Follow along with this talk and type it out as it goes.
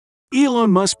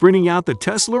Elon Musk bringing out the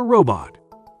Tesla robot.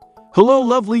 Hello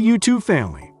lovely YouTube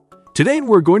family. Today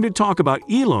we're going to talk about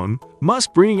Elon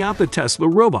Musk bringing out the Tesla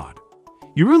robot.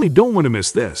 You really don't want to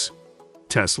miss this.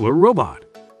 Tesla robot.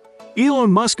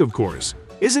 Elon Musk, of course,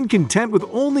 isn't content with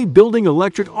only building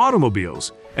electric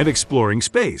automobiles and exploring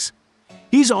space.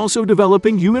 He's also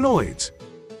developing humanoids.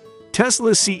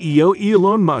 Tesla CEO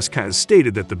Elon Musk has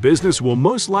stated that the business will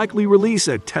most likely release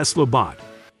a Tesla bot,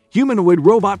 humanoid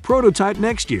robot prototype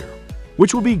next year,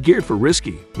 which will be geared for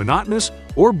risky, monotonous,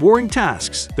 or boring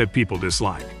tasks that people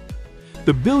dislike.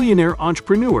 The billionaire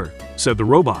entrepreneur said the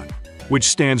robot, which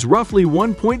stands roughly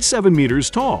 1.7 meters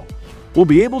tall, will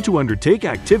be able to undertake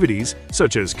activities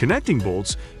such as connecting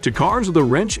bolts to cars with a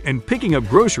wrench and picking up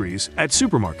groceries at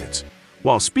supermarkets,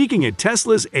 while speaking at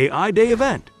Tesla's AI Day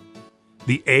event.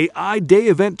 The AI Day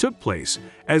event took place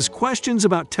as questions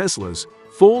about Tesla's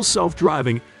full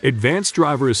self-driving advanced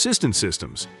driver assistance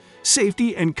systems,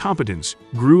 safety and competence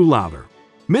grew louder.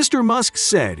 Mr. Musk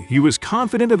said he was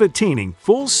confident of attaining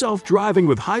full self-driving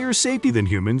with higher safety than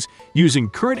humans using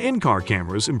current in-car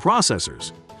cameras and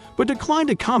processors, but declined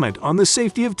to comment on the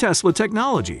safety of Tesla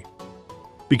technology.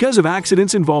 Because of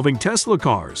accidents involving Tesla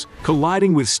cars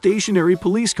colliding with stationary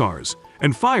police cars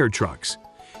and fire trucks,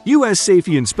 U.S.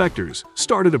 safety inspectors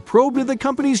started a probe into the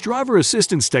company's driver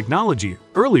assistance technology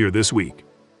earlier this week.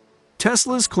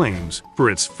 Tesla's claims for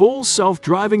its full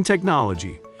self-driving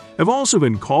technology have also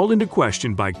been called into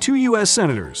question by two U.S.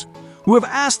 senators who have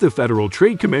asked the Federal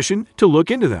Trade Commission to look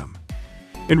into them.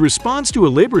 In response to a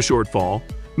labor shortfall,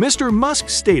 Mr. Musk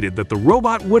stated that the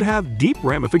robot would have deep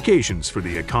ramifications for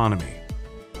the economy.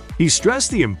 He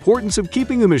stressed the importance of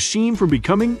keeping the machine from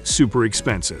becoming super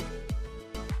expensive.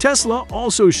 Tesla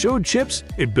also showed chips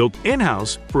it built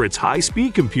in-house for its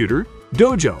high-speed computer,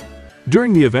 Dojo,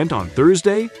 during the event on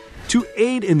Thursday to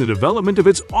aid in the development of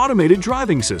its automated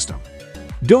driving system.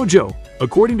 Dojo,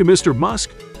 according to Mr.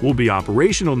 Musk, will be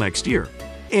operational next year.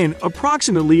 In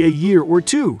approximately a year or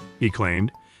two, he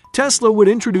claimed, Tesla would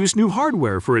introduce new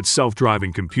hardware for its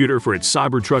self-driving computer for its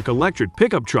Cybertruck electric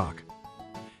pickup truck.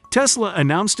 Tesla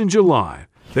announced in July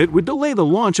that it would delay the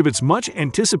launch of its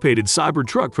much-anticipated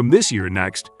Cybertruck from this year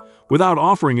next, without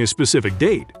offering a specific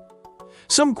date.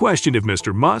 Some questioned if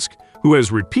Mr. Musk, who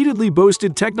has repeatedly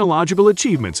boasted technological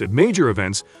achievements at major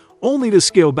events only to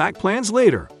scale back plans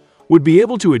later, would be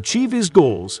able to achieve his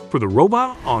goals for the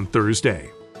robot on Thursday.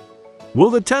 Will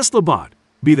the Tesla bot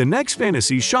be the next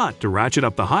fantasy shot to ratchet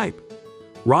up the hype?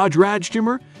 Raj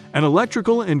Rajkumar, an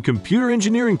electrical and computer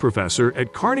engineering professor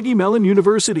at Carnegie Mellon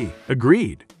University,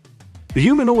 agreed. The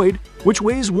humanoid, which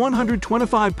weighs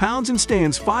 125 pounds and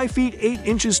stands 5 feet 8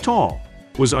 inches tall,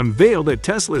 was unveiled at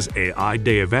Tesla's AI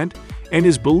Day event and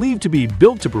is believed to be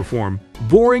built to perform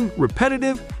boring,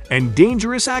 repetitive, and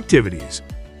dangerous activities.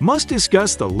 Musk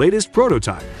discussed the latest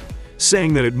prototype,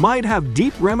 saying that it might have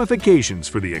deep ramifications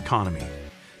for the economy,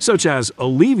 such as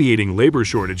alleviating labor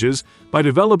shortages by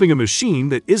developing a machine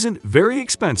that isn't very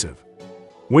expensive.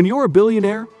 When you're a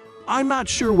billionaire, I'm not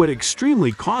sure what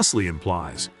extremely costly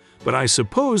implies, but I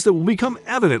suppose that will become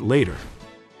evident later.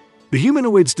 The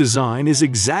humanoid's design is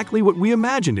exactly what we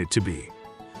imagined it to be.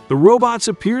 The robots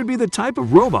appear to be the type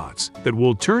of robots that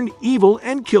will turn evil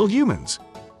and kill humans.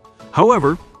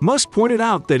 However, Musk pointed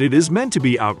out that it is meant to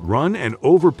be outrun and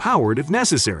overpowered if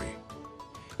necessary.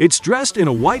 It's dressed in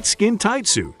a white skin tight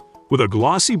suit with a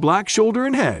glossy black shoulder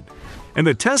and head, and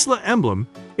the Tesla emblem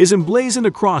is emblazoned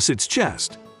across its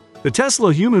chest. The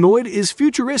Tesla humanoid is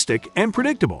futuristic and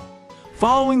predictable,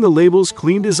 following the label's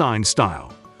clean design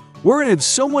style, where it had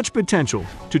so much potential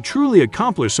to truly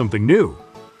accomplish something new.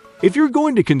 If you're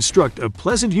going to construct a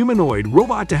pleasant humanoid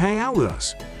robot to hang out with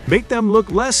us, make them look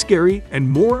less scary and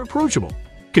more approachable.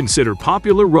 Consider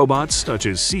popular robots such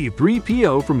as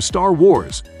C-3PO from Star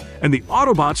Wars and the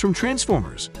Autobots from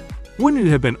Transformers. Wouldn't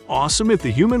it have been awesome if the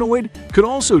humanoid could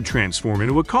also transform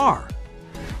into a car?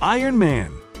 Iron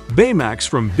Man, Baymax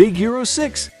from Big Hero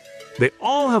 6. They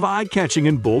all have eye-catching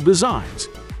and bold designs,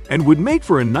 and would make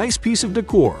for a nice piece of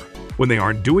decor when they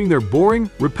aren't doing their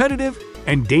boring, repetitive,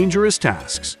 and dangerous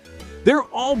tasks. They're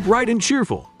all bright and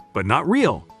cheerful, but not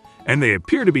real, and they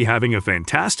appear to be having a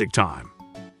fantastic time.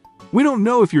 We don't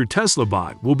know if your Tesla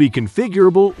bot will be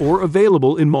configurable or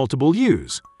available in multiple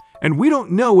use, and we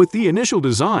don't know if the initial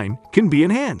design can be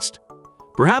enhanced.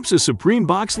 Perhaps a Supreme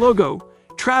Box logo,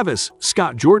 Travis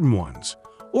Scott Jordan ones,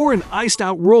 or an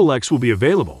iced-out Rolex will be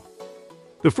available.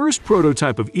 The first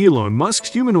prototype of Elon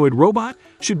Musk's humanoid robot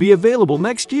should be available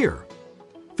next year.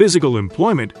 Physical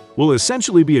employment will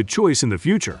essentially be a choice in the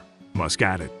future, Musk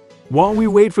added. While we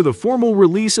wait for the formal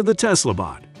release of the Tesla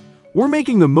bot, we're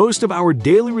making the most of our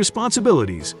daily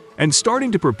responsibilities and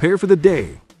starting to prepare for the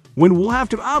day when we'll have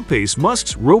to outpace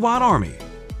Musk's robot army.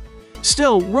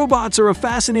 Still, robots are a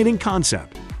fascinating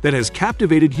concept that has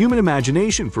captivated human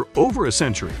imagination for over a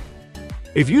century.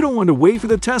 If you don't want to wait for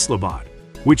the Tesla bot,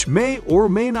 which may or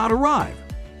may not arrive,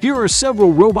 here are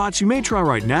several robots you may try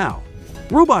right now.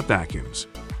 Robot vacuums.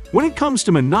 When it comes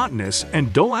to monotonous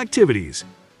and dull activities,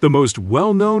 the most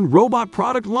well-known robot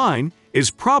product line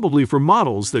is probably for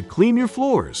models that clean your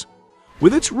floors.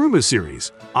 With its Roomba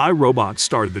series, iRobot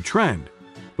started the trend,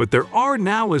 but there are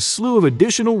now a slew of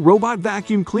additional robot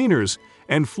vacuum cleaners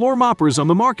and floor moppers on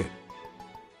the market.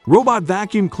 Robot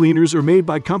vacuum cleaners are made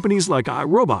by companies like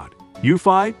iRobot,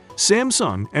 Eufy,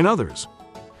 Samsung, and others.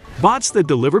 Bots that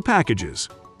deliver packages.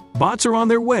 Bots are on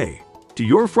their way to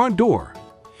your front door.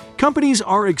 Companies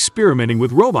are experimenting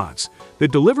with robots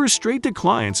that deliver straight to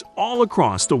clients all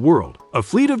across the world. A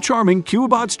fleet of charming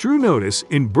Cubots drew notice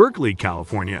in Berkeley,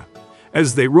 California,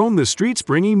 as they roam the streets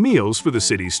bringing meals for the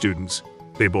city's students.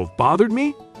 They both bothered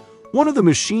me. One of the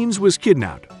machines was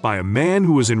kidnapped by a man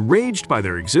who was enraged by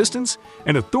their existence,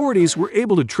 and authorities were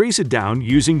able to trace it down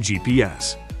using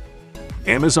GPS.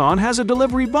 Amazon has a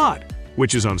delivery bot,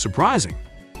 which is unsurprising.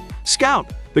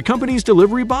 Scout, the company's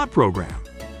delivery bot program,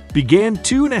 began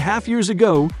 2.5 years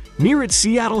ago near its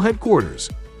Seattle headquarters.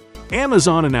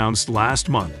 Amazon announced last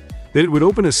month that it would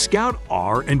open a Scout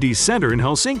R&D center in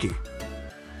Helsinki.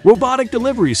 Robotic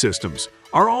delivery systems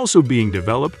are also being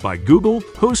developed by Google,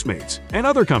 Postmates, and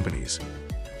other companies.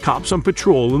 Cops on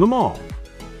patrol in the mall.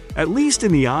 At least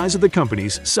in the eyes of the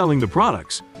companies selling the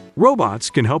products, robots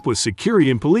can help with security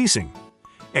and policing.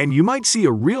 And you might see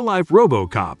a real-life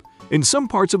RoboCop in some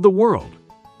parts of the world.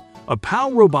 A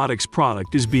PAL Robotics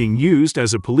product is being used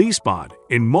as a police bot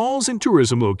in malls and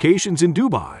tourism locations in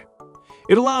Dubai.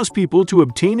 It allows people to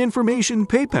obtain information,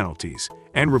 pay penalties,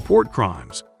 and report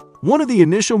crimes. One of the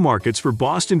initial markets for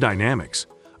Boston Dynamics,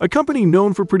 a company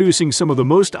known for producing some of the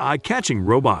most eye-catching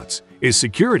robots, is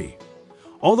security.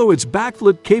 Although its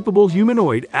backflip-capable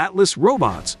humanoid Atlas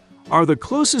robots are the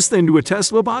closest thing to a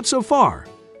Tesla bot so far,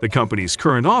 the company's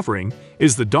current offering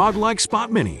is the dog-like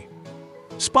Spot Mini.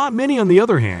 Spot Mini, on the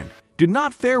other hand, did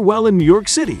not fare well in New York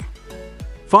City.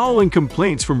 Following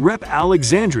complaints from Rep.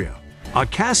 Alexandria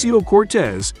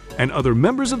Ocasio-Cortez and other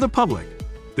members of the public,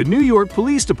 the New York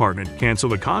Police Department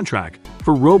canceled a contract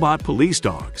for robot police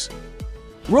dogs.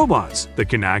 Robots that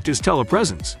can act as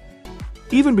telepresence.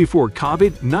 Even before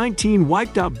COVID-19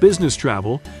 wiped out business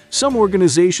travel, some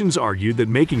organizations argued that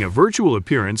making a virtual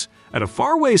appearance at a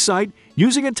faraway site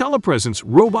using a telepresence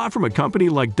robot from a company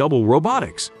like Double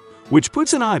Robotics, which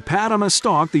puts an iPad on a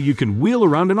stalk that you can wheel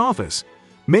around an office,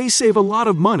 may save a lot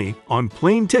of money on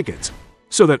plane tickets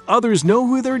so that others know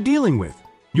who they're dealing with.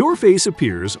 Your face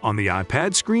appears on the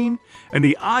iPad screen, and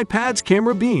the iPad's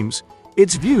camera beams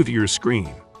its view to your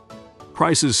screen.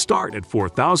 Prices start at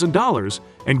 $4,000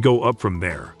 and go up from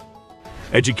there.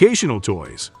 Educational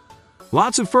toys.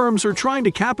 Lots of firms are trying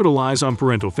to capitalize on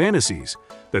parental fantasies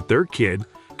that their kid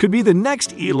could be the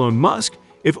next Elon Musk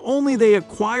if only they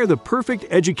acquire the perfect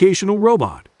educational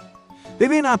robot. They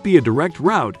may not be a direct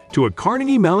route to a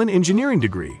Carnegie Mellon engineering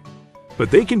degree,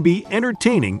 but they can be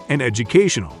entertaining and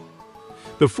educational.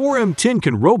 The 4M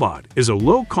Tinkin robot is a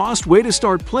low-cost way to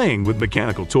start playing with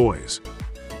mechanical toys.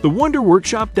 The Wonder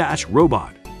Workshop Dash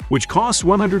robot, which costs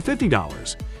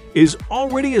 $150, is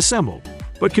already assembled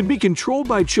but can be controlled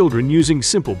by children using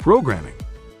simple programming.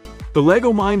 The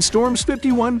LEGO Mindstorms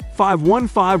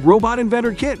 51515 Robot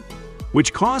Inventor Kit,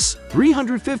 which costs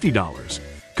 $350,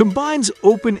 combines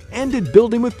open-ended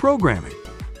building with programming.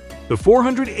 The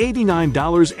 $489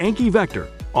 Anki Vector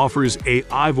offers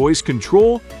AI voice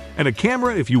control and a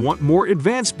camera if you want more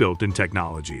advanced built-in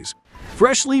technologies.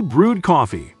 Freshly brewed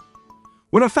coffee.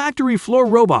 When a factory floor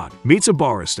robot meets a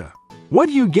barista, what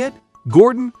do you get?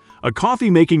 Gordon, a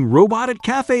coffee-making robot at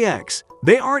Cafe X.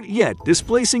 They aren't yet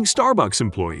displacing Starbucks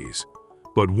employees,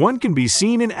 but one can be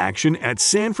seen in action at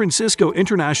San Francisco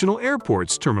International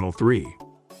Airport's Terminal 3.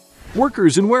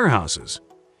 Workers in warehouses.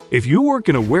 If you work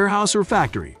in a warehouse or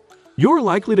factory, you're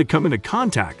likely to come into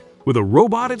contact with a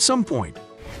robot at some point.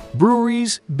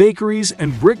 Breweries, bakeries,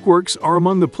 and brickworks are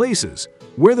among the places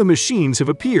where the machines have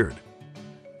appeared.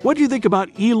 What do you think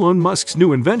about Elon Musk's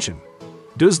new invention?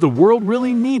 Does the world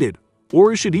really need it,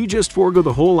 or should he just forego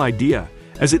the whole idea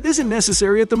as it isn't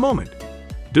necessary at the moment?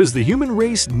 Does the human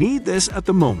race need this at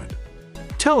the moment?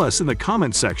 Tell us in the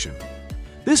comments section.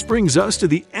 This brings us to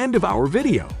the end of our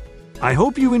video. I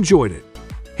hope you enjoyed it.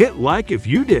 Hit like if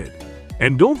you did,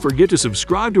 and don't forget to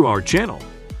subscribe to our channel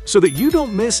so that you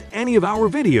don't miss any of our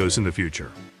videos in the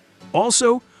future.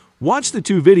 Also, watch the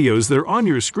 2 videos that are on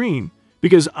your screen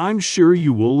because I'm sure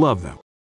you will love them.